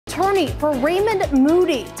Attorney for Raymond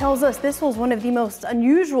Moody tells us this was one of the most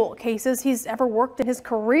unusual cases he's ever worked in his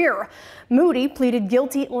career. Moody pleaded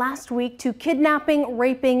guilty last week to kidnapping,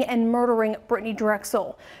 raping, and murdering Brittanee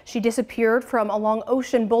Drexel. She disappeared from along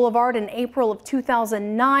Ocean Boulevard in April of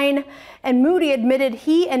 2009, and Moody admitted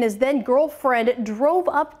he and his then girlfriend drove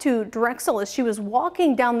up to Drexel as she was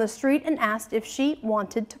walking down the street and asked if she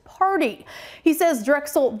wanted to party. He says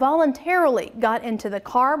Drexel voluntarily got into the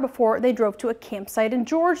car before they drove to a campsite in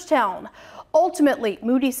Georgetown. Ultimately,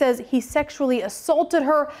 Moody says he sexually assaulted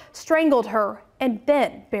her, strangled her, and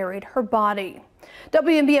then buried her body.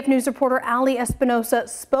 WNBF News reporter Ali Espinosa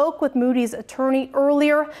spoke with Moody's attorney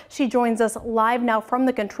earlier. She joins us live now from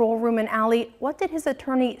the control room. And Ali, what did his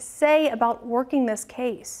attorney say about working this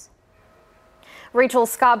case? Rachel,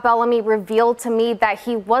 Scott Bellamy revealed to me that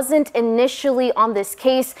he wasn't initially on this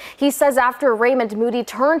case. He says after Raymond Moody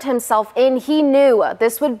turned himself in, he knew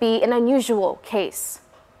this would be an unusual case.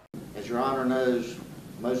 As Your Honor knows,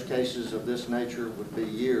 most cases of this nature would be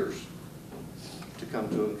years to come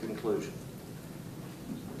to a conclusion.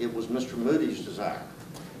 It was Mr. Moody's desire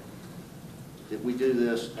that we do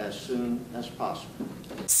this as soon as possible.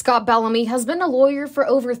 Scott Bellamy has been a lawyer for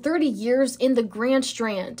over 30 years in the Grand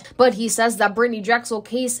Strand, but he says that Brittanee Drexel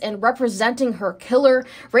case and representing her killer,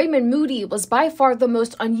 Raymond Moody, was by far the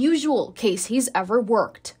most unusual case he's ever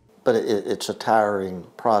worked. But it's a tiring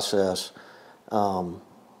process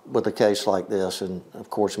with a case like this, and of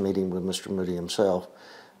course meeting with Mr. Moody himself.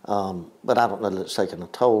 But I don't know that it's taken a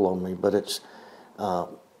toll on me, but it's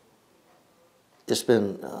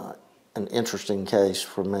been an interesting case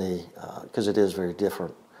for me because it is very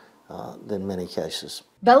different than many cases.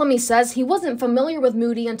 Bellamy says he wasn't familiar with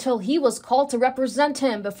Moody until he was called to represent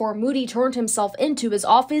him before Moody turned himself into his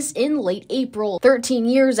office in late April, 13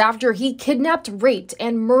 years after he kidnapped, raped,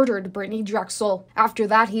 and murdered Brittanee Drexel. After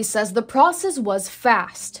that, he says the process was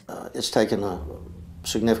fast. It's taken a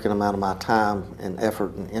significant amount of my time and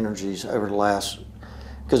effort and energies over the last,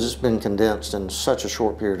 because it's been condensed in such a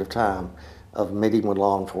short period of time, of meeting with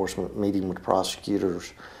law enforcement, meeting with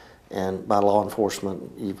prosecutors, and by law enforcement,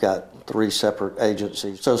 you've got 3 separate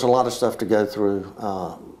agencies. So there's a lot of stuff to go through,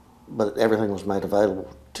 but everything was made available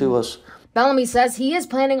to us. Bellamy says he is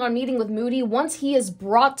planning on meeting with Moody once he is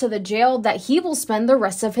brought to the jail that he will spend the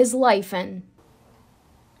rest of his life in.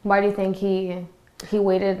 Why do you think he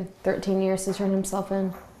waited 13 years to turn himself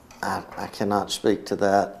in? I cannot speak to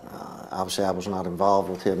that. Obviously, I was not involved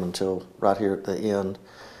with him until right here at the end,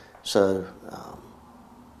 so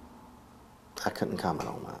I couldn't comment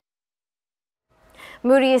on that.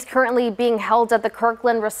 Moody is currently being held at the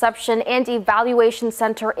Kirkland Reception and Evaluation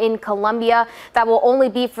Center in Columbia. That will only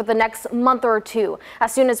be for the next month or two.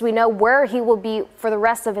 As soon as we know where he will be for the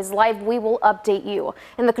rest of his life, we will update you.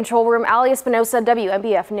 In the control room, Ali Espinosa,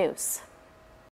 WNBF News.